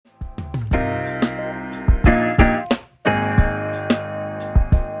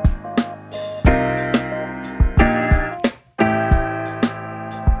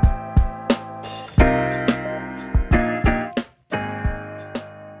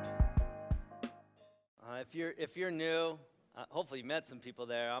If you're new, hopefully you met some people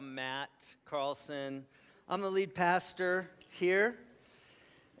there. I'm Matt Carlson. I'm the lead pastor here.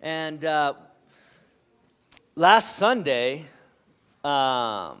 And last Sunday,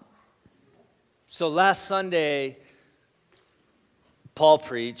 Paul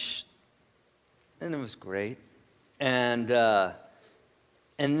preached, and it was great. And then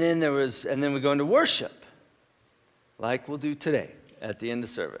we go into worship, like we'll do today at the end of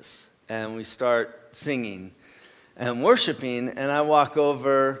service. And we start singing and worshiping, and I walk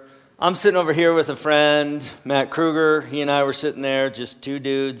over. I'm sitting over here with a friend, Matt Kruger. He and I were sitting there, just two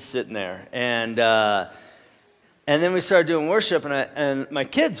dudes sitting there. And then we started doing worship, and my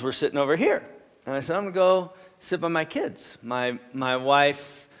kids were sitting over here. And I said, I'm going to go sit by my kids. My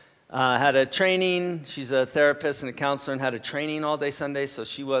wife had a training. She's a therapist and a counselor and had a training all day Sunday, so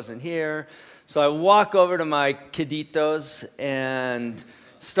she wasn't here. So I walk over to my kiditos and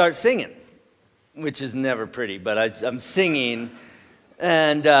start singing, which is never pretty, but I'm singing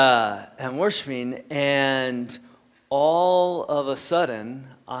and worshiping, and all of a sudden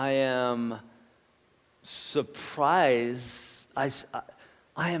I am surprised. I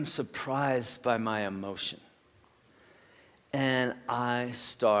am surprised by my emotion, and I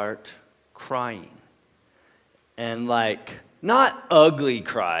start crying, and like not ugly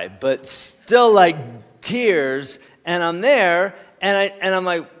cry, but still like tears, and I'm there. And I'm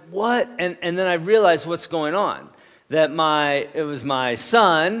like, what? And then I realized what's going on. That it was my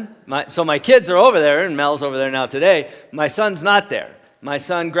son. So my kids are over there, and Mel's over there now today. My son's not there. My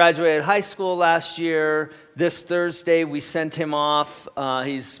son graduated high school last year. This Thursday, we sent him off.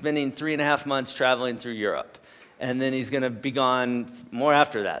 He's spending 3.5 months traveling through Europe. And then he's going to be gone more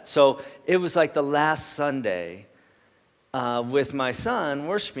after that. So it was like the last Sunday with my son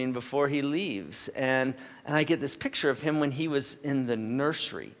worshiping before he leaves. And I get this picture of him when he was in the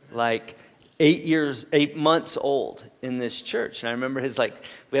nursery, like 8 months old in this church. And I remember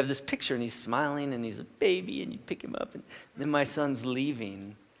we have this picture, and he's smiling, and he's a baby, and you pick him up. And then my son's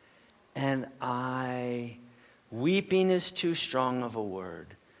leaving, and weeping is too strong of a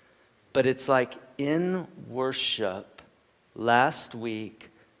word, but it's like in worship last week,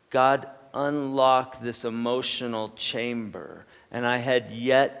 God unlocked this emotional chamber, and I had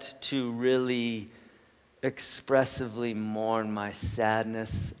yet to really expressively mourn my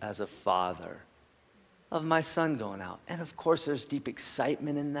sadness as a father of my son going out. And of course there's deep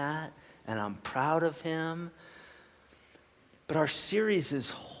excitement in that, and I'm proud of him. But our series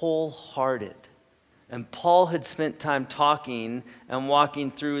is Wholehearted. And Paul had spent time talking and walking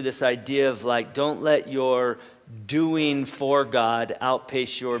through this idea of like, don't let your doing for God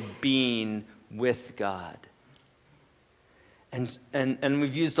outpace your being with God. And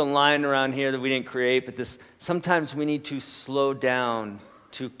we've used a line around here that we didn't create, but sometimes we need to slow down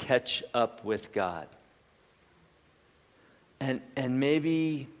to catch up with God. And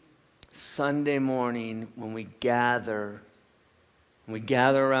maybe Sunday morning when we gather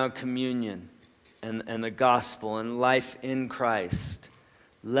around communion and the gospel and life in Christ,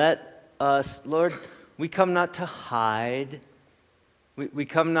 let us, Lord, we come not to hide. We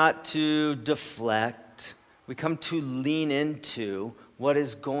come not to deflect. We come to lean into what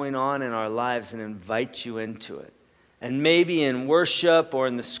is going on in our lives and invite you into it. And maybe in worship or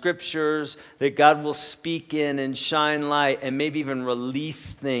in the scriptures that God will speak in and shine light and maybe even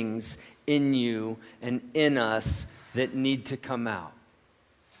release things in you and in us that need to come out.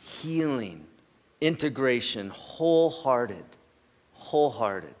 Healing, integration, wholehearted.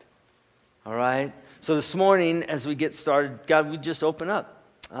 All right? So this morning, as we get started, God, we just open up.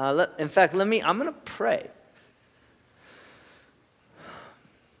 I'm going to pray.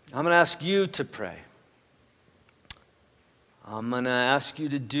 I'm going to ask you to pray. I'm going to ask you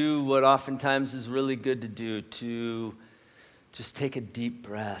to do what oftentimes is really good to do, to just take a deep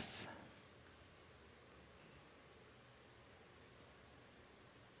breath.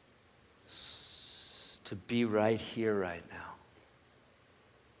 To be right here, right now.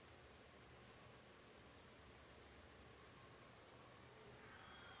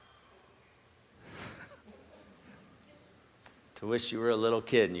 To wish you were a little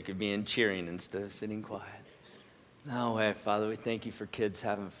kid and you could be in cheering instead of sitting quiet. No way, Father, we thank you for kids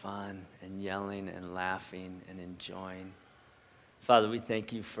having fun and yelling and laughing and enjoying. Father, we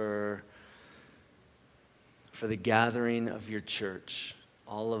thank you for the gathering of your church.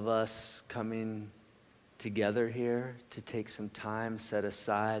 All of us coming together here to take some time set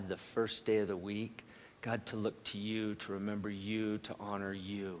aside the first day of the week, God, to look to you, to remember you, to honor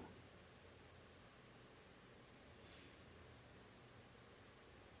you.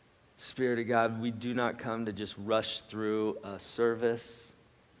 Spirit of God, we do not come to just rush through a service.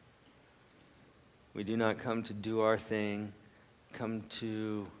 We do not come to do our thing, come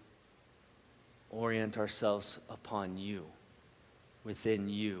to orient ourselves upon you, within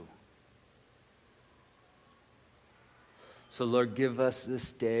you. So Lord, give us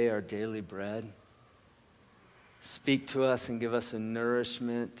this day our daily bread. Speak to us and give us a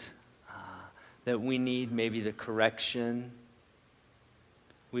nourishment that we need, maybe the correction.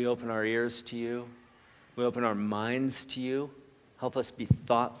 We open our ears to you. We open our minds to you. Help us be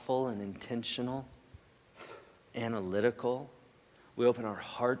thoughtful and intentional, analytical. We open our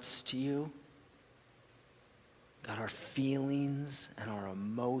hearts to you. God, our feelings and our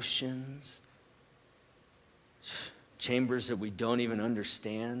emotions, chambers that we don't even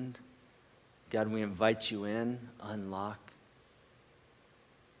understand. God, we invite you in, unlock,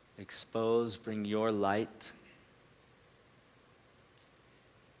 expose, bring your light.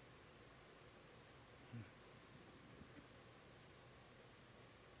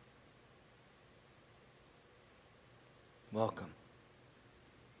 Welcome.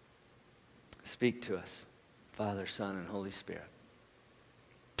 Speak to us, Father, Son, and Holy Spirit.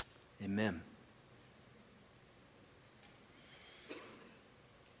 Amen.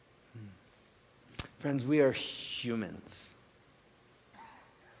 Friends, we are humans.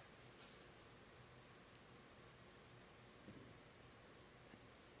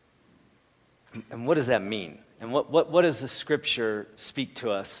 And what does that mean? And what does the scripture speak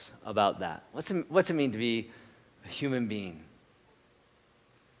to us about that? What's it mean to be a human being?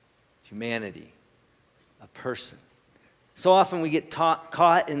 Humanity, a person. So often we get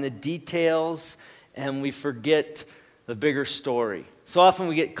caught in the details and we forget the bigger story. So often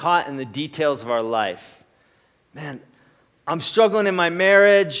we get caught in the details of our life. Man, I'm struggling in my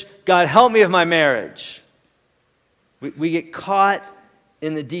marriage. God, help me with my marriage. We get caught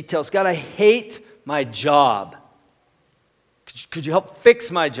in the details. God, I hate my job. Could you help fix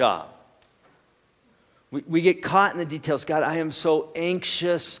my job? We get caught in the details. God, I am so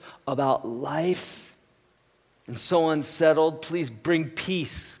anxious about life and so unsettled. Please bring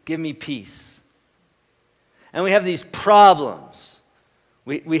peace. Give me peace. And we have these problems.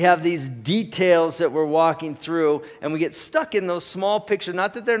 We have these details that we're walking through, and we get stuck in those small pictures.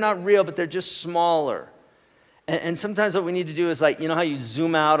 Not that they're not real, but they're just smaller. And sometimes what we need to do is, like, you know how you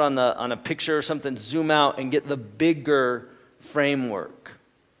zoom out on a picture or something, zoom out and get the bigger framework,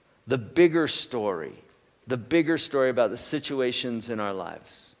 the bigger story about the situations in our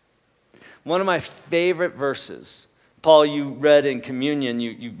lives. One of my favorite verses, Paul, you read in communion,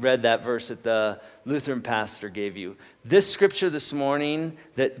 you read that verse that the Lutheran pastor gave you. This scripture this morning,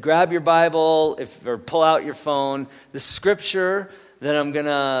 that grab your Bible or pull out your phone, the scripture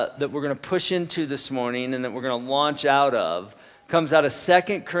that we're gonna push into this morning and that we're gonna launch out of comes out of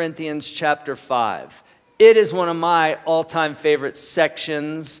 2 Corinthians chapter 5. It is one of my all-time favorite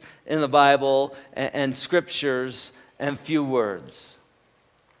sections in the Bible and scriptures and few words.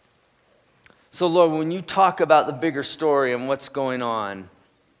 So Lord, when you talk about the bigger story and what's going on,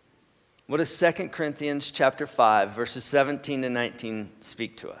 what does 2 Corinthians chapter 5, verses 17 to 19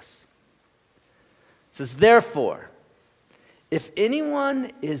 speak to us? It says, therefore, if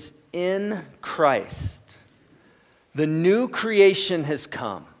anyone is in Christ, the new creation has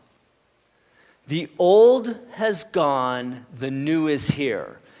come. The old has gone, the new is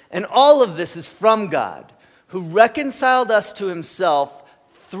here. And all of this is from God, who reconciled us to himself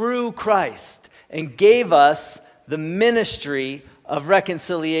through Christ and gave us the ministry of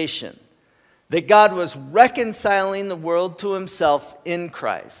reconciliation. That God was reconciling the world to himself in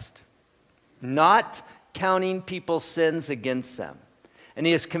Christ, not counting people's sins against them. And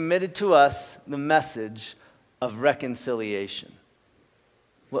he has committed to us the message of reconciliation.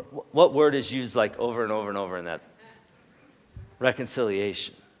 What word is used like over and over and over in that?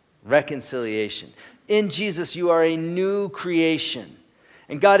 Reconciliation. Reconciliation. In Jesus, you are a new creation.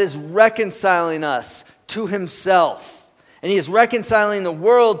 And God is reconciling us to himself. And he is reconciling the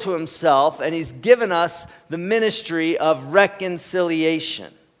world to himself, and he's given us the ministry of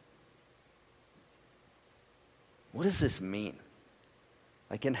reconciliation. What does this mean?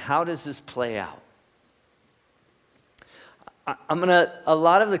 And how does this play out? A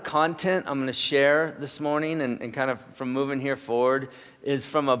lot of the content I'm going to share this morning and kind of from moving here forward is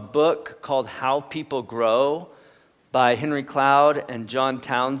from a book called How People Grow by Henry Cloud and John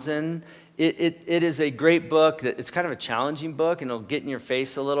Townsend. It is a great book. It's kind of a challenging book, and it'll get in your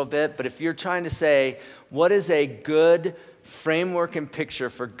face a little bit. But if you're trying to say, what is a good framework and picture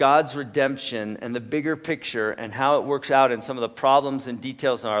for God's redemption and the bigger picture and how it works out in some of the problems and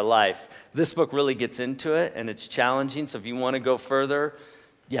details in our life, this book really gets into it, and it's challenging. So if you want to go further,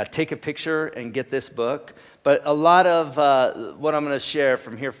 take a picture and get this book. But a lot of what I'm going to share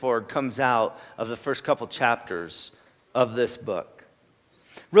from here forward comes out of the first couple chapters of this book.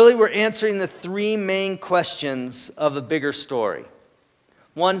 Really, we're answering the three main questions of a bigger story.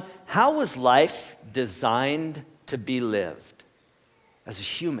 One, how was life designed to be lived? As a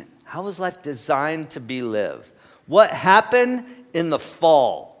human, how was life designed to be lived? What happened in the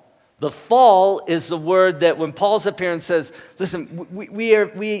fall? The fall is the word that when Paul's up here and says, listen, we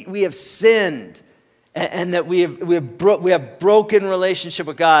have sinned. And that we have broken relationship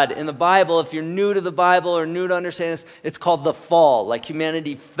with God. In the Bible, if you're new to the Bible or new to understand this, it's called the fall, like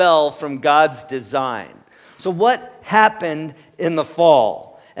humanity fell from God's design. So what happened in the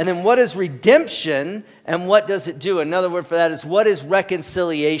fall? And then what is redemption and what does it do? Another word for that is what is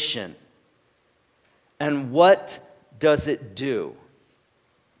reconciliation? And what does it do?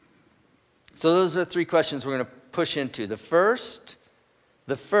 So those are three questions we're going to push into. The first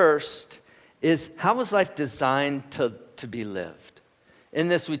is how was life designed to be lived? In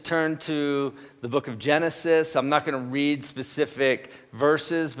this, we turn to the book of Genesis. I'm not going to read specific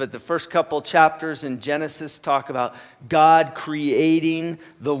verses, but the first couple chapters in Genesis talk about God creating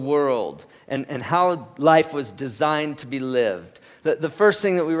the world and how life was designed to be lived. The first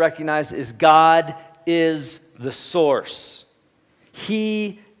thing that we recognize is God is the source.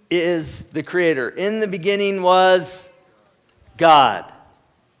 He is the creator. In the beginning was God.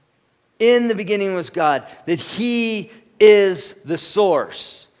 In the beginning was God, that He is the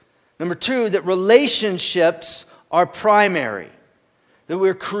source. Number two, that relationships are primary. That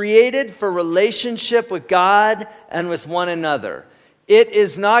we're created for relationship with God and with one another. It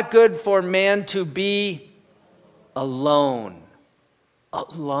is not good for man to be alone.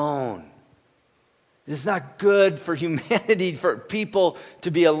 Alone. It is not good for humanity, for people to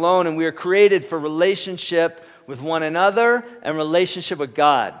be alone. And we are created for relationship with one another and relationship with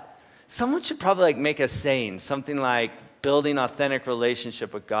God. Someone should probably make a saying, something like building authentic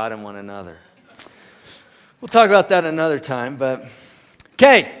relationship with God and one another. We'll talk about that another time, but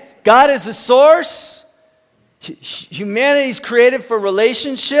okay, God is the source. Humanity's created for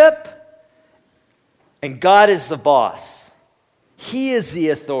relationship, and God is the boss. He is the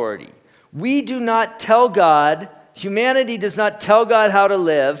authority. We do not tell God, humanity does not tell God how to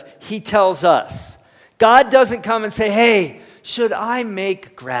live, He tells us. God doesn't come and say, hey, should I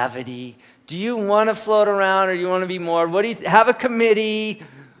make gravity? Do you want to float around or do you want to be moored? What do you have a committee?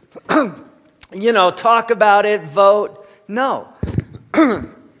 Talk about it, vote. No.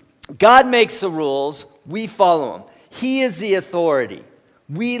 God makes the rules. We follow them. He is the authority.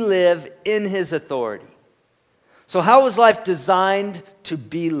 We live in His authority. So how was life designed to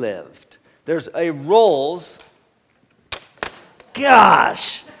be lived? There's a roles.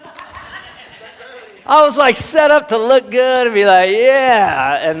 Gosh. I was like set up to look good and be like,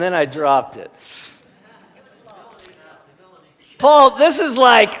 yeah, and then I dropped it. Paul, this is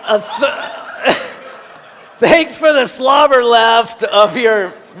like thanks for the slobber left of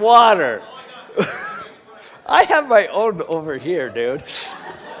your water. I have my own over here, dude.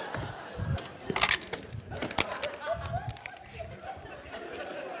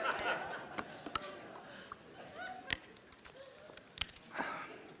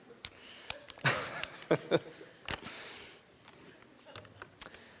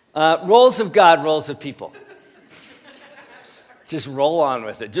 Roles of God, roles of people. Just roll on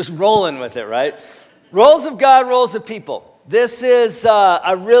with it. Just rolling with it, right? Roles of God, roles of people. This is,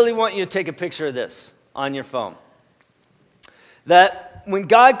 I really want you to take a picture of this on your phone. That when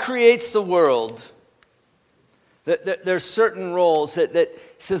God creates the world, that there's certain roles that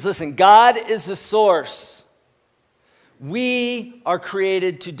says, listen, God is the source. We are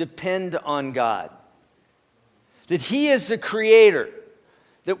created to depend on God. That He is the creator.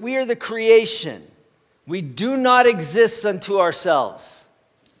 That we are the creation. We do not exist unto ourselves.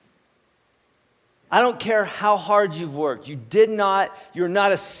 I don't care how hard you've worked. You're not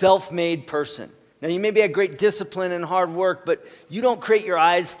a self-made person. Now, you maybe have great discipline and hard work, but you don't create your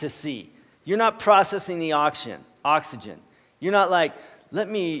eyes to see. You're not processing the oxygen. You're not like, let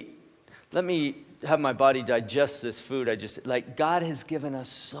me have my body digest this food. God has given us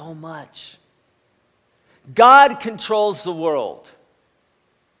so much. God controls the world.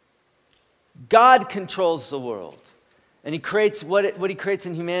 God controls the world. And He creates what He creates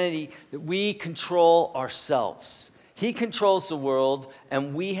in humanity, that we control ourselves. He controls the world,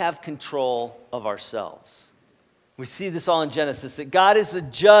 and we have control of ourselves. We see this all in Genesis, that God is the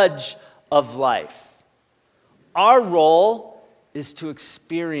judge of life. Our role is to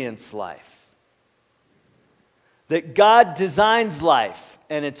experience life. That God designs life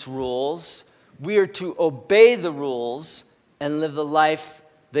and its rules. We are to obey the rules and live the life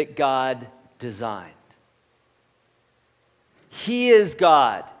that God designed. He is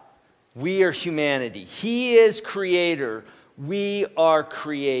God. We are humanity. He is creator. We are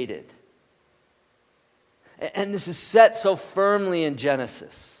created. And this is set so firmly in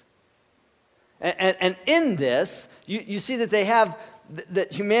Genesis. And in this, you see that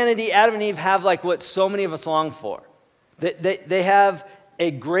that humanity, Adam and Eve, have like what so many of us long for. They have a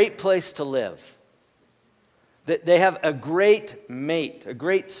great place to live. They have a great mate, a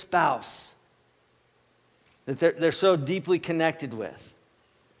great spouse that they're so deeply connected with.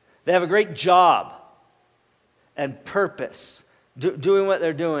 They have a great job and purpose, doing what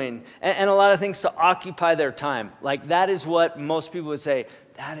they're doing, and a lot of things to occupy their time. Like that is what most people would say,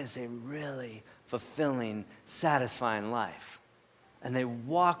 that is a really fulfilling, satisfying life. And they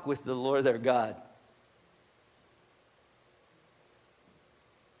walk with the Lord their God.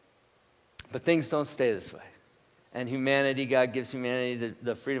 But things don't stay this way. And humanity, God gives humanity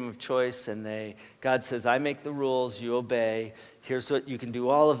the freedom of choice, and God says, I make the rules, you obey. Here's what you can do,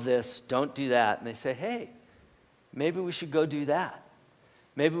 all of this, don't do that. And they say, hey, maybe we should go do that.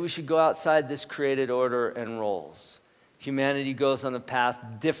 Maybe we should go outside this created order and roles. Humanity goes on a path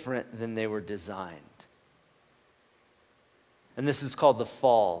different than they were designed. And this is called the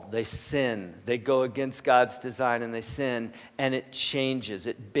fall. They sin. They go against God's design and they sin, and it changes,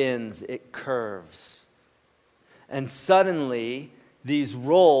 it bends, it curves. And suddenly, these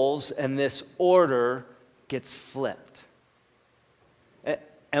roles and this order gets flipped.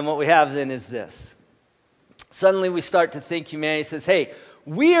 And what we have then is this. Suddenly we start to think humanity says, hey,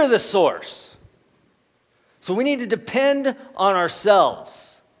 we are the source. So we need to depend on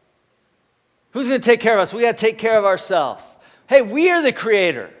ourselves. Who's going to take care of us? We got to take care of ourselves. Hey, we are the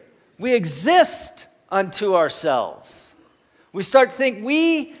creator. We exist unto ourselves. We start to think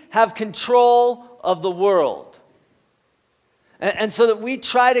we have control of the world. And so that we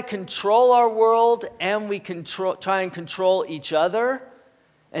try to control our world and we try and control each other.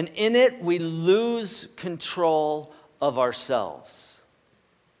 And in it, we lose control of ourselves.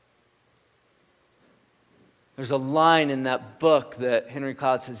 There's a line in that book that Henry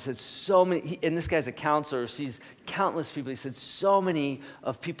Cloud said so many, and this guy's a counselor, sees countless people. He said so many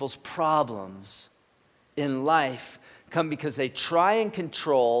of people's problems in life come because they try and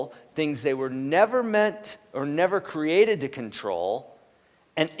control things they were never meant or never created to control.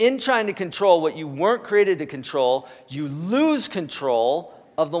 And in trying to control what you weren't created to control, you lose control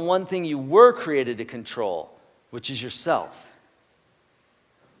of the one thing you were created to control, which is yourself.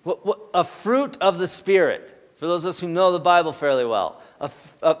 A fruit of the Spirit, for those of us who know the Bible fairly well,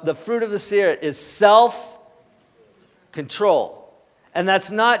 the fruit of the Spirit is self-control. And that's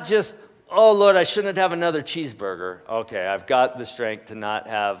not just, oh, Lord, I shouldn't have another cheeseburger. Okay, I've got the strength to not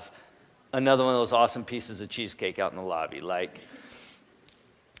have another one of those awesome pieces of cheesecake out in the lobby. Like,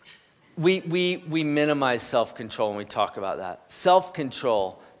 we minimize self-control when we talk about that.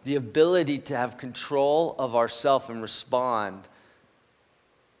 Self-control, the ability to have control of ourself and respond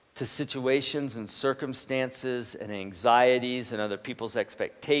to situations and circumstances and anxieties and other people's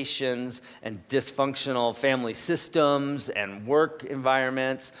expectations and dysfunctional family systems and work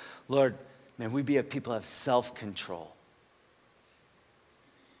environments. Lord, may we be a people who have self-control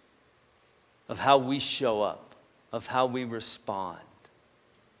of how we show up, of how we respond.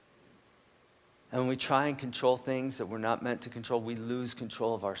 And when we try and control things that we're not meant to control, we lose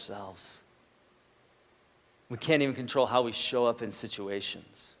control of ourselves. We can't even control how we show up in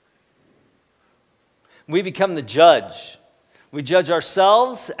situations. We become the judge. We judge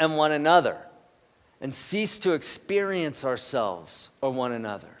ourselves and one another and cease to experience ourselves or one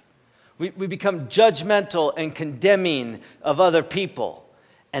another. We become judgmental and condemning of other people,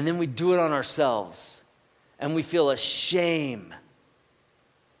 and then we do it on ourselves, and we feel a shame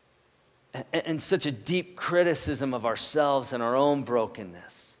and such a deep criticism of ourselves and our own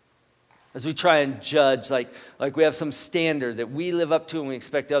brokenness. As we try and judge, like we have some standard that we live up to and we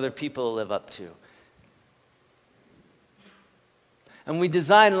expect other people to live up to. And we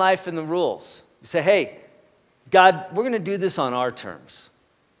design life in the rules. We say, hey, God, we're going to do this on our terms.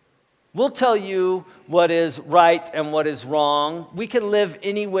 We'll tell you what is right and what is wrong. We can live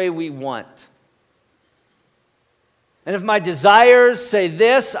any way we want. And if my desires say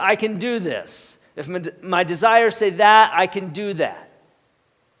this, I can do this. If my desires say that, I can do that.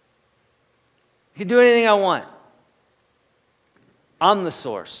 I can do anything I want. I'm the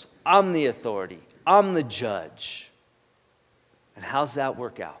source. I'm the authority. I'm the judge. And how's that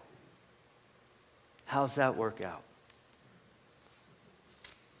work out? How's that work out?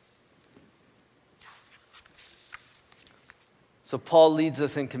 So Paul leads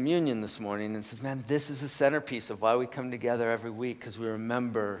us in communion this morning and says, man, this is the centerpiece of why we come together every week, because we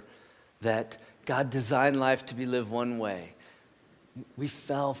remember that God designed life to be lived one way. we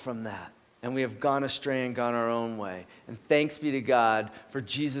fell from that. And we have gone astray and gone our own way. And thanks be to God for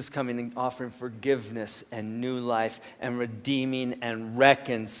Jesus coming and offering forgiveness and new life and redeeming and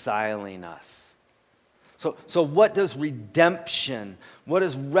reconciling us. So what does redemption, what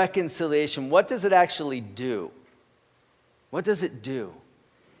is reconciliation, what does it actually do? What does it do?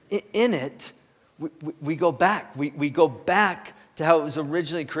 In it, we go back. We go back to how it was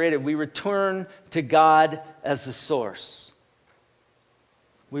originally created. We return to God as the source.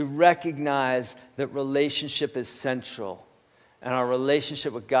 We recognize that relationship is central, and our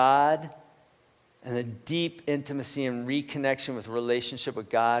relationship with God and the deep intimacy and reconnection with relationship with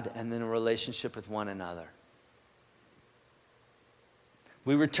God and then a relationship with one another.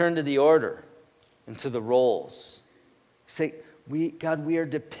 We return to the order and to the roles. Say, God, we are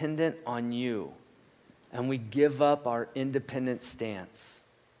dependent on you, and we give up our independent stance.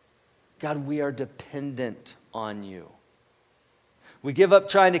 God, we are dependent on you. We give up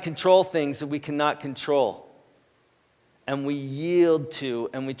trying to control things that we cannot control. And we yield to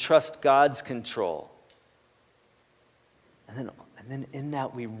and we trust God's control. And then in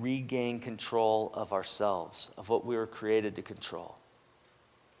that we regain control of ourselves, of what we were created to control.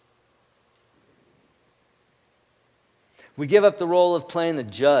 We give up the role of playing the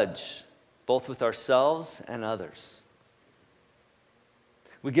judge, both with ourselves and others.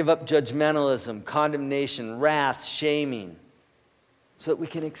 We give up judgmentalism, condemnation, wrath, shaming, so that we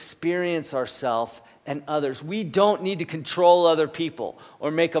can experience ourselves and others. We don't need to control other people or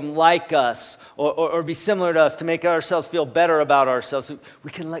make them like us or be similar to us to make ourselves feel better about ourselves.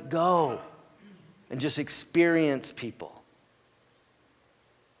 We can let go and just experience people.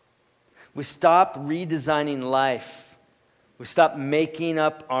 We stop redesigning life. We stop making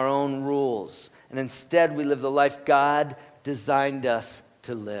up our own rules. And instead, we live the life God designed us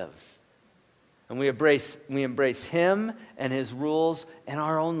to live. And we embrace Him and His rules and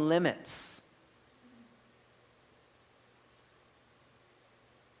our own limits.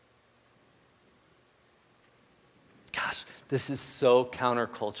 Gosh, this is so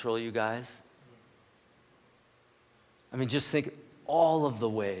countercultural, you guys. I mean, just think all of the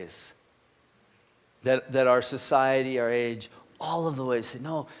ways that our society, our age, all of the ways say,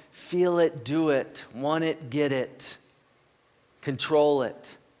 no, feel it, do it, want it, get it, control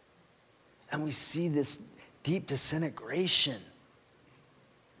it. And we see this deep disintegration.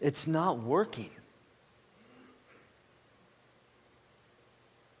 It's not working.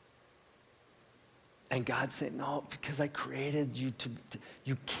 And God said, no, because I created you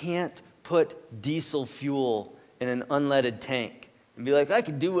you can't put diesel fuel in an unleaded tank and be like, I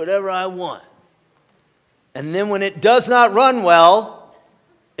can do whatever I want. And then when it does not run well,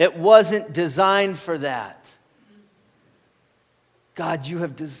 it wasn't designed for that. God, you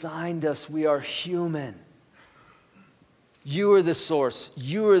have designed us. We are human. You are the source.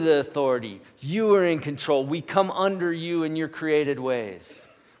 You are the authority. You are in control. We come under you in your created ways.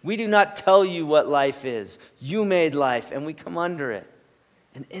 We do not tell you what life is. You made life, and we come under it.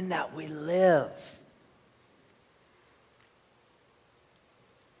 And in that we live.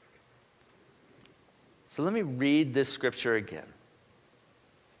 So let me read this scripture again.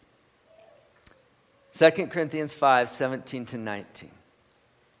 2 Corinthians 5, 17 to 19.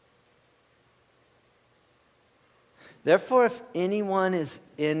 Therefore, if anyone is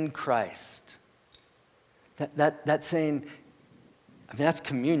in Christ, that's saying, I mean, that's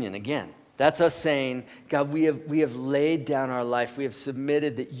communion again. That's us saying, God, we have laid down our life. We have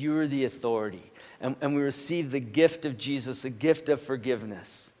submitted that you are the authority. And we receive the gift of Jesus, the gift of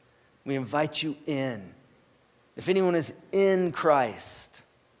forgiveness. We invite you in. If anyone is in Christ,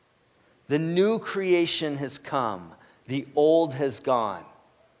 the new creation has come. The old has gone.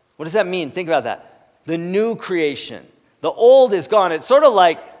 What does that mean? Think about that. The new creation. The old is gone. It's sort of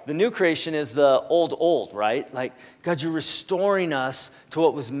like the new creation is the old, right? Like, God, you're restoring us to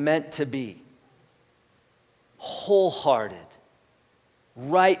what was meant to be. Wholehearted.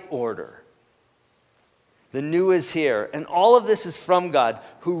 Right order. The new is here. And all of this is from God,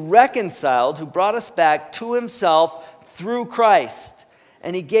 who brought us back to Himself through Christ.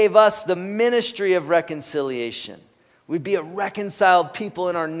 And He gave us the ministry of reconciliation. We'd be a reconciled people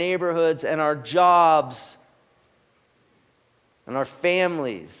in our neighborhoods and our jobs and our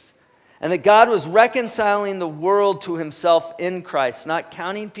families. And that God was reconciling the world to Himself in Christ, not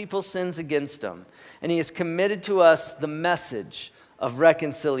counting people's sins against them. And He has committed to us the message of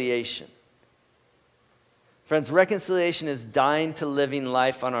reconciliation. Friends, reconciliation is dying to living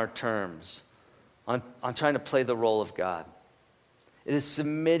life on our terms, on trying to play the role of God. It is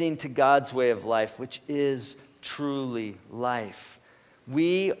submitting to God's way of life, which is truly life.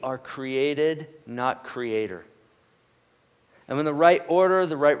 We are created, not creator. And when the right order,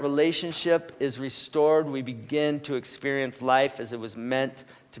 the right relationship is restored, we begin to experience life as it was meant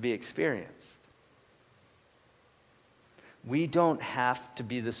to be experienced. We don't have to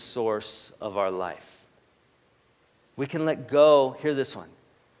be the source of our life. We can let go, hear this one,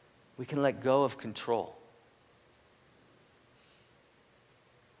 we can let go of control,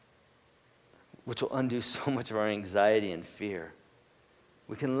 which will undo so much of our anxiety and fear.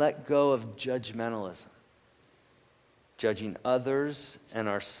 We can let go of judgmentalism, judging others and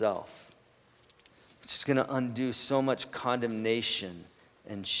ourselves, which is going to undo so much condemnation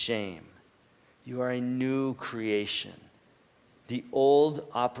and shame. You are a new creation. The old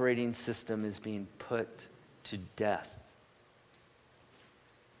operating system is being put to death.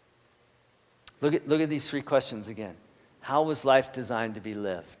 Look at these three questions again. How was life designed to be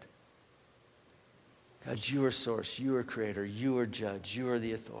lived? God, you are source, you are creator, you are judge, you are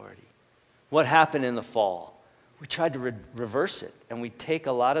the authority. What happened in the fall? We tried to reverse it, and we take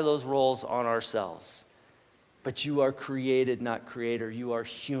a lot of those roles on ourselves. But you are created, not creator. You are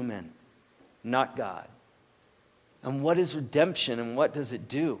human, not God. And what is redemption, and what does it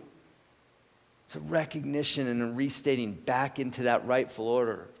do? It's a recognition and a restating back into that rightful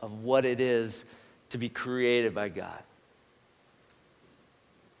order of what it is to be created by God.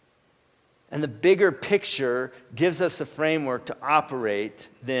 And the bigger picture gives us a framework to operate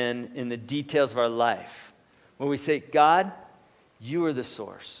then in the details of our life, where we say, God, you are the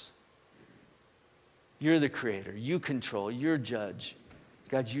source. You're the creator. You control. You're judge.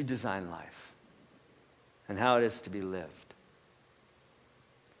 God, you design life and how it is to be lived.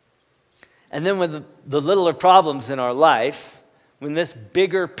 And then with the littler problems in our life, when this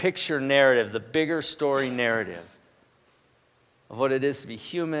bigger picture narrative, the bigger story narrative of what it is to be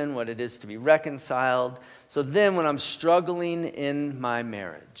human, what it is to be reconciled. So then when I'm struggling in my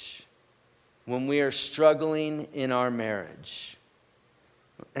marriage, when we are struggling in our marriage,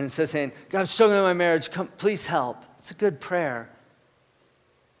 and instead of saying, God, I'm struggling in my marriage, come, please help. It's a good prayer.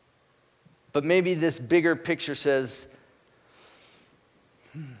 But maybe this bigger picture says,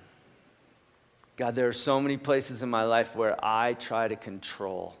 God, there are so many places in my life where I try to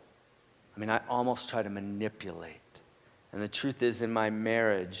control. I almost try to manipulate. And the truth is, in my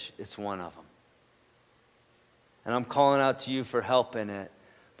marriage, it's one of them. And I'm calling out to you for help in it.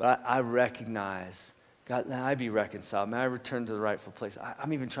 But I recognize, God, may I be reconciled. May I return to the rightful place.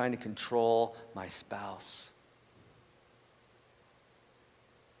 I'm even trying to control my spouse.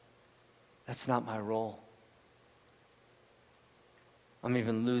 That's not my role. I'm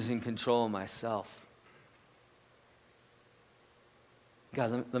even losing control of myself.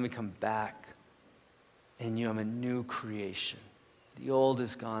 God, let me come back in you. I'm a new creation. The old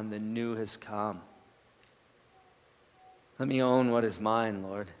is gone, the new has come. Let me own what is mine,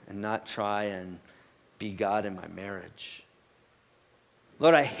 Lord, and not try and be God in my marriage.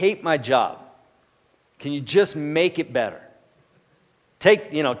 Lord, I hate my job. Can you just make it better?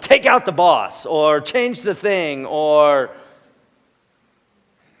 Take out the boss, or change the thing, or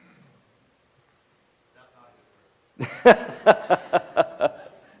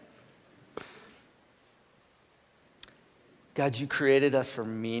God, you created us for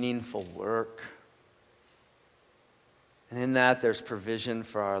meaningful work. And in that, there's provision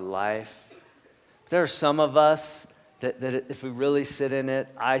for our life. There are some of us that if we really sit in it,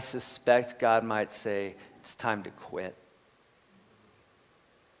 I suspect God might say, it's time to quit.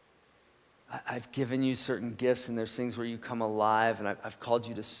 I've given you certain gifts, and there's things where you come alive, and I've called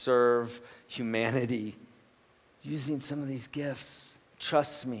you to serve humanity using some of these gifts.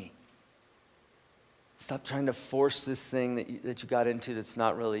 Trust me. Stop trying to force this thing that you got into that's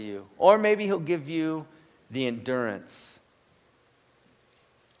not really you. Or maybe he'll give you the endurance.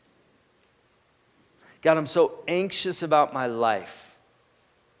 God, I'm so anxious about my life.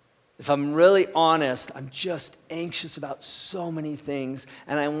 If I'm really honest, I'm just anxious about so many things,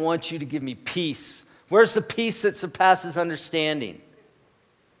 and I want you to give me peace. Where's the peace that surpasses understanding?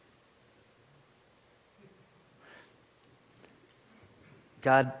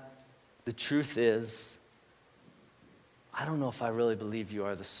 God, the truth is, I don't know if I really believe you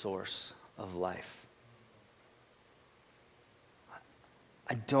are the source of life.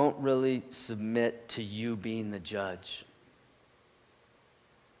 I don't really submit to you being the judge.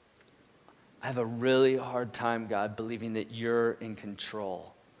 I have a really hard time, God, believing that you're in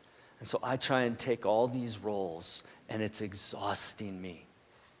control. And so I try and take all these roles, and it's exhausting me.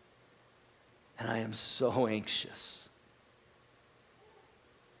 And I am so anxious.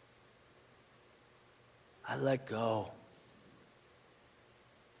 I let go.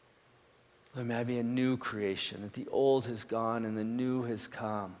 Lord, may I be a new creation, that the old has gone and the new has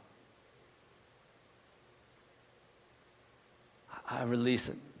come. I release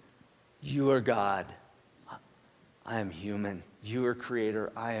it. You are God. I am human. You are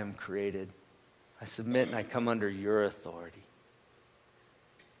creator. I am created. I submit and I come under your authority.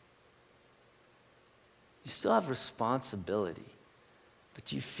 You still have responsibility, but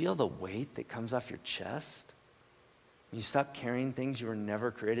do you feel the weight that comes off your chest? You stop carrying things you were never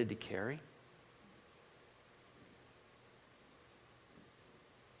created to carry?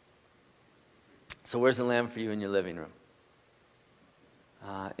 So where's the lamb for you in your living room?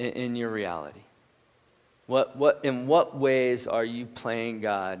 In your reality? In what ways are you playing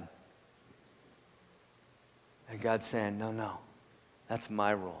God? And God's saying, no, that's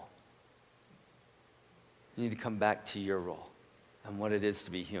my role. You need to come back to your role and what it is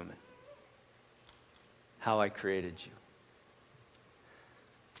to be human. How I created you.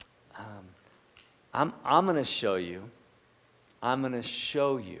 I'm going to show you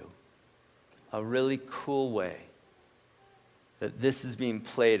a really cool way that this is being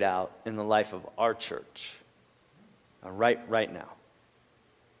played out in the life of our church right now.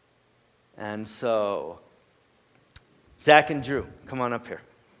 And so, Zach and Drew, come on up here.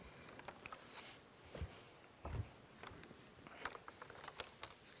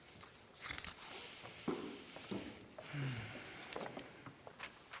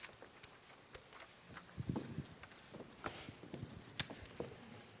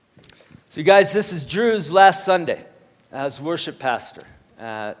 So you guys, this is Drew's last Sunday as worship pastor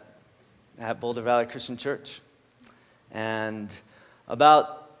at Boulder Valley Christian Church. And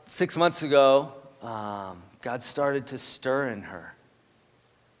about 6 months ago, God started to stir in her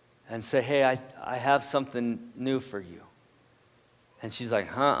and say, hey, I have something new for you. And she's like,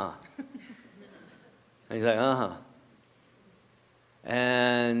 And he's like,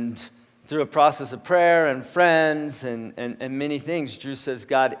 And through a process of prayer and friends and many things, Drew says,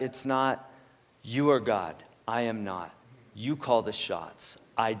 God, it's not, you are God, I am not. You call the shots,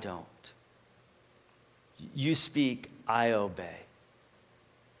 I don't. You speak, I obey.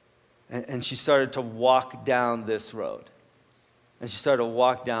 And she started to walk down this road.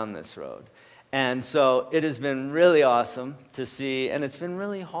 And so it has been really awesome to see, and it's been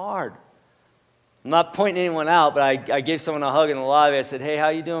really hard. I'm not pointing anyone out, but I gave someone a hug in the lobby. I said, hey, how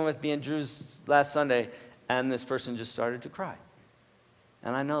you doing with being Drew's last Sunday? And this person just started to cry.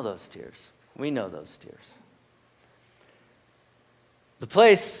 And I know those tears. We know those tears. The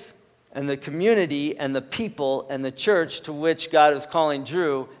place and the community and the people and the church to which God is calling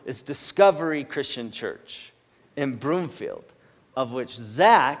Drew is Discovery Christian Church in Broomfield, of which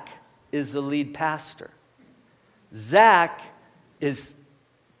Zach is the lead pastor. Zach is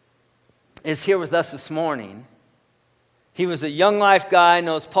here with us this morning. He was a Young Life guy,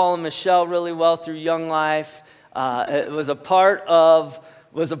 knows Paul and Michelle really well through Young Life. Was a part of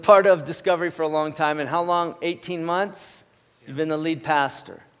Discovery for a long time. And how long? 18 months? You've been the lead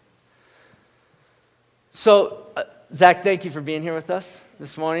pastor. So, Zach, thank you for being here with us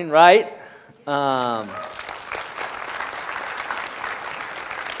this morning, right?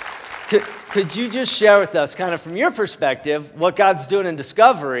 Could you just share with us, kind of from your perspective, what God's doing in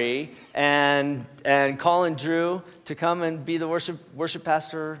Discovery and calling Drew to come and be the worship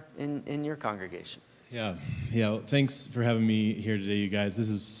pastor in your congregation? Yeah. Thanks for having me here today, you guys. This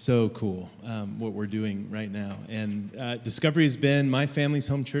is so cool, what we're doing right now. And Discovery has been my family's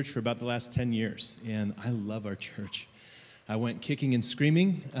home church for about the last 10 years, and I love our church. I went kicking and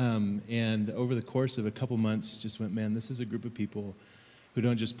screaming, and over the course of a couple months, just went, man, this is a group of people who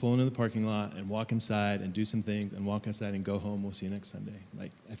don't just pull into the parking lot and walk inside and do some things and walk outside and go home. We'll see you next Sunday.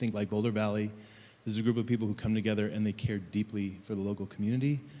 I think like Boulder Valley, this is a group of people who come together and they care deeply for the local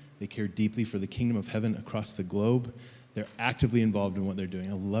community. They care deeply for the kingdom of heaven across the globe. They're actively involved in what they're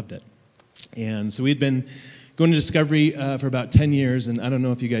doing. I loved it. And so we'd been going to Discovery for about 10 years, and I don't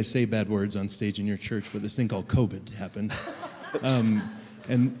know if you guys say bad words on stage in your church, but this thing called COVID happened.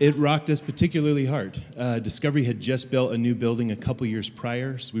 And it rocked us particularly hard. Discovery had just built a new building a couple years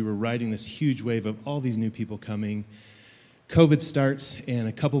prior, so we were riding this huge wave of all these new people coming. COVID starts, and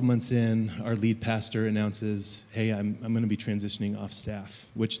a couple months in, our lead pastor announces, hey, I'm going to be transitioning off staff,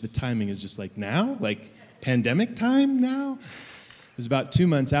 which the timing is just like now? Like pandemic time now? It was about 2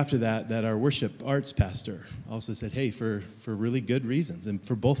 months after that our worship arts pastor also said, hey, for really good reasons, and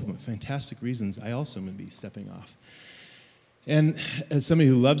for both of them, fantastic reasons, I also am going to be stepping off. And as somebody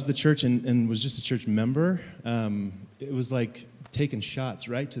who loves the church and was just a church member, it was like taking shots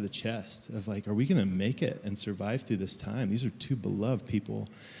right to the chest of like, are we going to make it and survive through this time? These are two beloved people.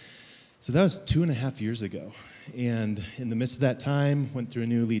 So that was 2.5 years ago. And in the midst of that time, went through a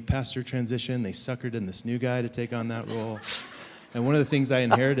new lead pastor transition. They suckered in this new guy to take on that role. And one of the things I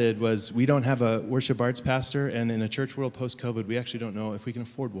inherited was we don't have a worship arts pastor, and in a church world post-COVID, we actually don't know if we can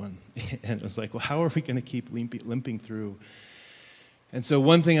afford one. And it was like, well, how are we going to keep limping through? And so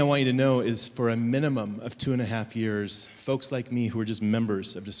one thing I want you to know is for a minimum of 2.5 years, folks like me who are just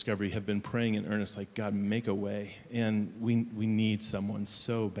members of Discovery have been praying in earnest, like, God, make a way. And we need someone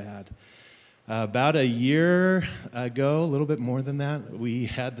so bad. About a year ago, a little bit more than that, we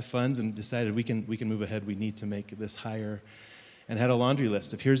had the funds and decided we can move ahead. We need to make this hire. And had a laundry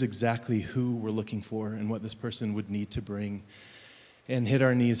list of here's exactly who we're looking for and what this person would need to bring, and hit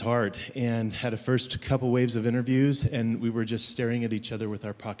our knees hard and had a first couple waves of interviews, and we were just staring at each other with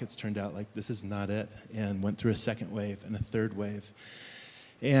our pockets turned out like this is not it, and went through a second wave and a third wave.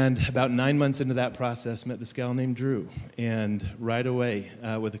 And about 9 months into that process, met this gal named Drew, and right away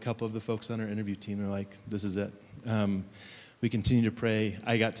with a couple of the folks on our interview team, they're like, this is it. We continued to pray.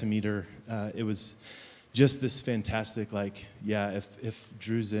 I got to meet her. It was just this fantastic, like, yeah, if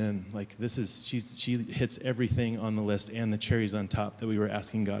Drew's in, like, she hits everything on the list and the cherries on top that we were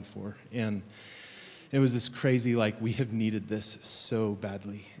asking God for. And it was this crazy, like, we have needed this so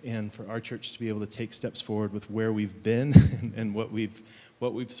badly. And for our church to be able to take steps forward with where we've been and what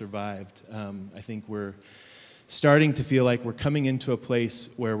we've survived, I think we're starting to feel like we're coming into a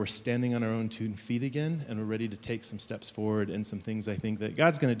place where we're standing on our own 2 feet again, and we're ready to take some steps forward and some things I think that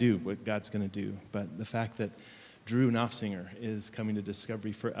God's going to do what God's going to do. But the fact that Drew Knopfsinger is coming to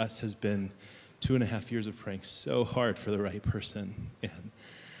Discovery for us has been 2.5 years of praying so hard for the right person.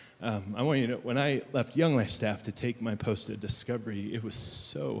 And I want you to know, when I left Young Life staff to take my post at Discovery, it was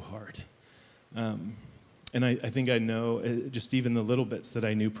so hard. And I think I know, just even the little bits that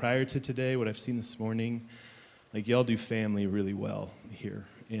I knew prior to today, what I've seen this morning, like, y'all do family really well here.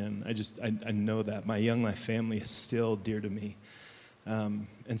 And I know that. My Young Life family is still dear to me. And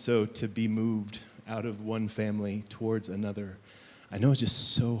so to be moved out of one family towards another, I know it's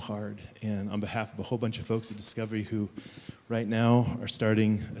just so hard. And on behalf of a whole bunch of folks at Discovery who right now are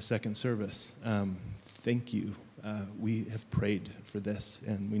starting a second service, thank you. We have prayed for this,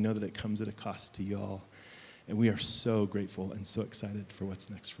 and we know that it comes at a cost to y'all. And we are so grateful and so excited for what's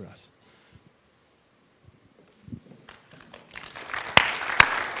next for us.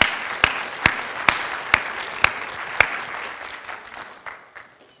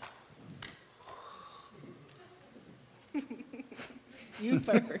 You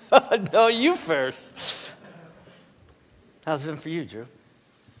first. No, you first. How's it been for you, Drew?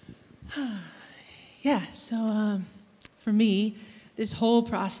 Yeah, so for me, this whole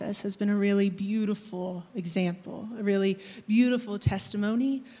process has been a really beautiful example, a really beautiful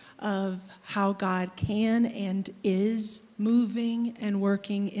testimony of how God can and is moving and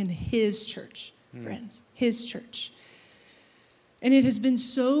working in His church, friends, His church. And it has been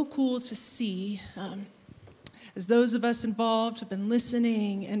so cool to see, as those of us involved have been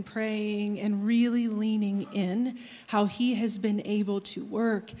listening and praying and really leaning in, how He has been able to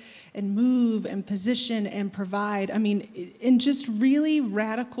work and move and position and provide, I mean, in just really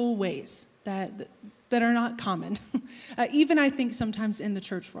radical ways that are not common. Even I think sometimes in the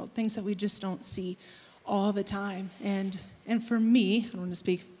church world, things that we just don't see all the time. And for me, I don't want to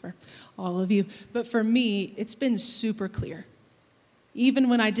speak for all of you, but for me, it's been super clear. Even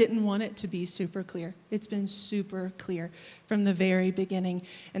when I didn't want it to be super clear, it's been super clear from the very beginning.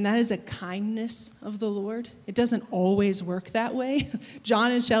 And that is a kindness of the Lord. It doesn't always work that way.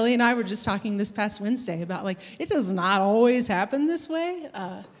 John and Shelley and I were just talking this past Wednesday about, like, it does not always happen this way.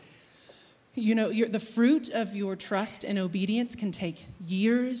 The fruit of your trust and obedience can take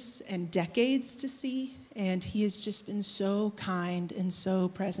years and decades to see. And He has just been so kind and so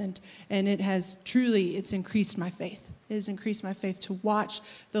present. And it's increased my faith. It has increased my faith to watch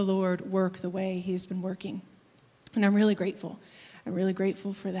the Lord work the way He's been working. And I'm really grateful. I'm really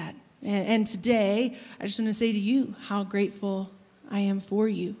grateful for that. And today, I just want to say to you how grateful I am for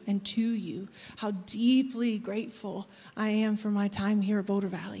you and to you, how deeply grateful I am for my time here at Boulder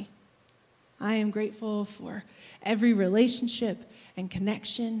Valley. I am grateful for every relationship and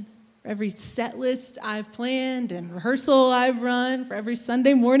connection, for every set list I've planned and rehearsal I've run, for every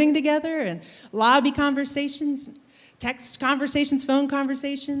Sunday morning together and lobby conversations, text conversations, phone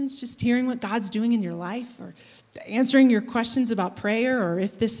conversations, just hearing what God's doing in your life, or answering your questions about prayer, or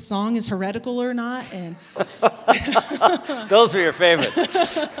if this song is heretical or not. And Those are your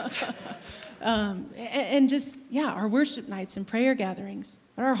favorites. and just, our worship nights and prayer gatherings,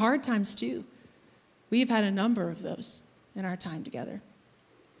 but our hard times too. We've had a number of those in our time together,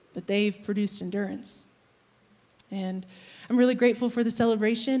 but they've produced endurance. And I'm really grateful for the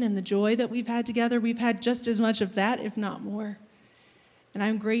celebration and the joy that we've had together. We've had just as much of that, if not more. And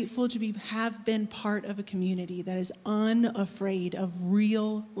I'm grateful to have been part of a community that is unafraid of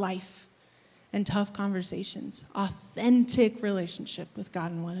real life and tough conversations, authentic relationship with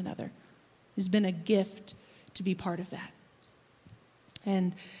God and one another. It's been a gift to be part of that.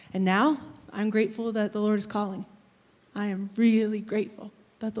 And now I'm grateful that the Lord is calling. I am really grateful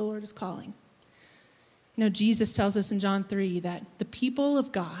that the Lord is calling. You know, Jesus tells us in John 3 that the people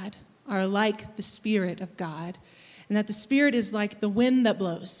of God are like the Spirit of God, and that the Spirit is like the wind that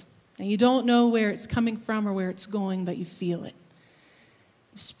blows. And you don't know where it's coming from or where it's going, but you feel it.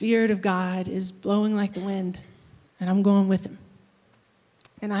 The Spirit of God is blowing like the wind, and I'm going with him.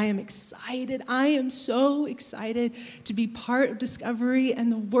 And I am excited. I am so excited to be part of Discovery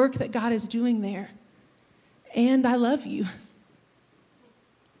and the work that God is doing there. And I love you.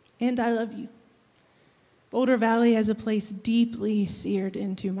 And I love you. Boulder Valley has a place deeply seared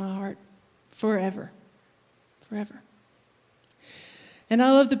into my heart forever. Forever. And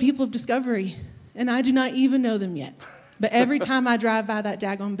I love the people of Discovery, and I do not even know them yet. But every time I drive by that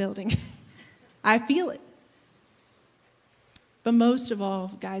daggone building, I feel it. But most of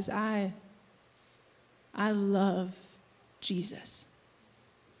all, guys, I love Jesus.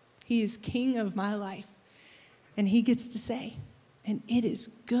 He is king of my life, and he gets to say, and it is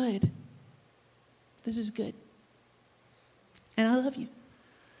good. This is good. And I love you.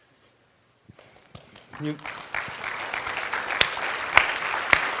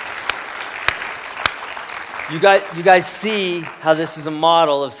 You guys see how this is a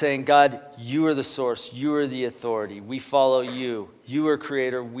model of saying, God, you are the source. You are the authority. We follow you. You are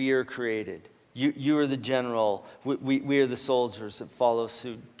creator. We are created. You are the general. We are the soldiers that follow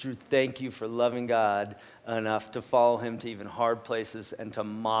suit. Drew, thank you for loving God enough to follow him to even hard places and to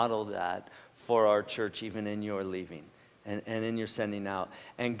model that for our church, even in your leaving. And in your sending out.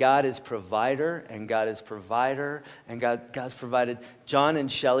 And God is provider, and God is provider, and God's provided. John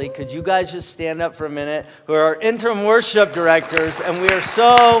and Shelly, could you guys just stand up for a minute, who are our interim worship directors, and we are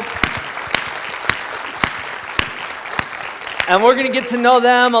so... And we're going to get to know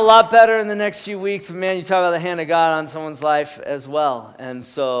them a lot better in the next few weeks. And man, you talk about the hand of God on someone's life as well. And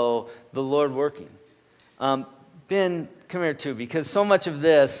so the Lord working. Ben, come here too, because so much of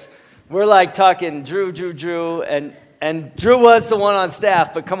this, we're like talking Drew, and Drew was the one on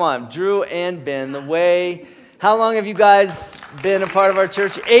staff, but come on, Drew and Ben, how long have you guys been a part of our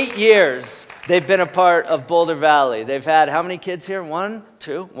church? 8 years they've been a part of Boulder Valley. They've had how many kids here?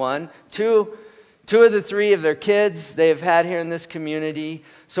 Two of the three of their kids they've had here in this community.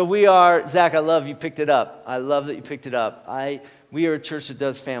 So we are, Zach, I love you picked it up. I love that you picked it up. We are a church that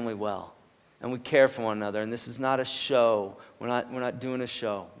does family well, and we care for one another, and this is not a show. We're not doing a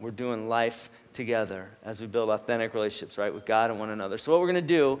show. We're doing life together as we build authentic relationships, right, with God and one another. So what we're going to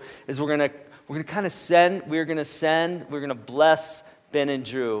do is we're going to bless Ben and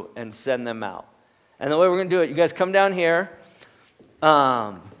Drew and send them out. And the way we're going to do it, you guys come down here,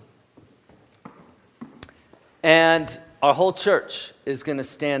 and our whole church is going to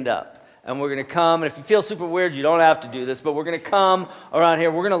stand up. And we're going to come, and if you feel super weird, you don't have to do this, but we're going to come around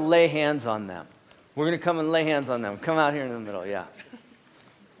here. We're going to lay hands on them. We're going to come and lay hands on them. Come out here in the middle, yeah.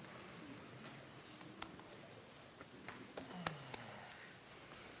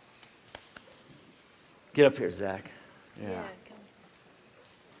 Get up here, Zach. Yeah.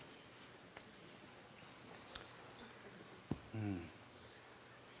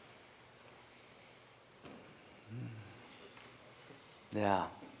 Yeah.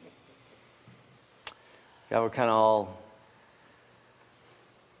 God, we're kind of all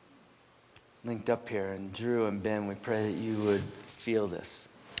linked up here. And Drew and Ben, we pray that you would feel this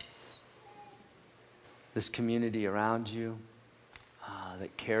community around you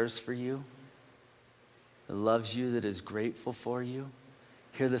that cares for you, that loves you, that is grateful for you.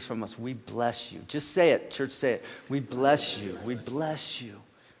 Hear this from us. We bless you. Just say it, church, say it. We bless you. We bless you.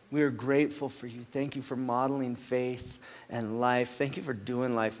 We are grateful for you. Thank you for modeling faith and life. Thank you for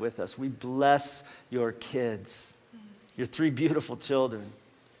doing life with us. We bless your kids, your 3 beautiful children.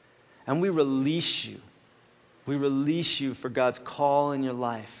 And we release you. We release you for God's call in your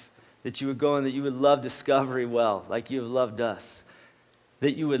life, that you would go and that you would love Discovery well, like you have loved us,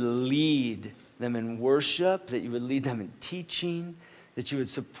 that you would lead them in worship, that you would lead them in teaching, that you would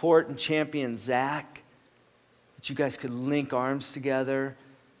support and champion Zach, that you guys could link arms together.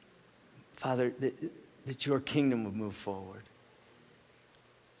 Father, that your kingdom would move forward.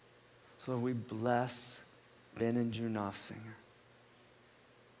 So we bless Ben and Drew Knopfsinger.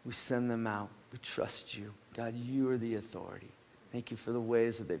 We send them out. We trust you. God, you are the authority. Thank you for the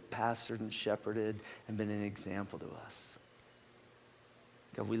ways that they've pastored and shepherded and been an example to us.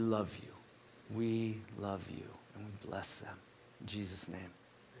 God, we love you. We love you, and we bless them. In Jesus' name.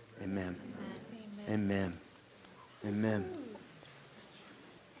 Amen. Amen. Amen.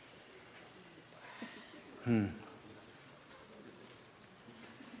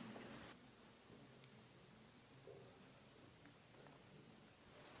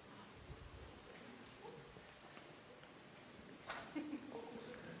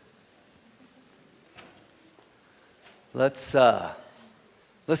 Let's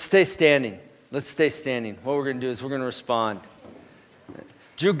stay standing. Let's stay standing. What we're going to do is we're going to respond.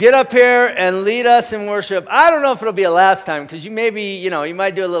 Drew, get up here and lead us in worship. I don't know if it'll be a last time because you you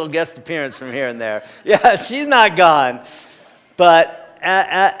might do a little guest appearance from here and there. Yeah, she's not gone. But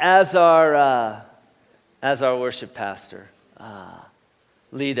as our worship pastor,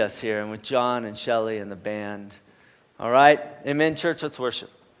 lead us here, and with John and Shelley and the band. All right? Amen, church? Let's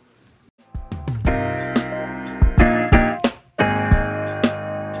worship.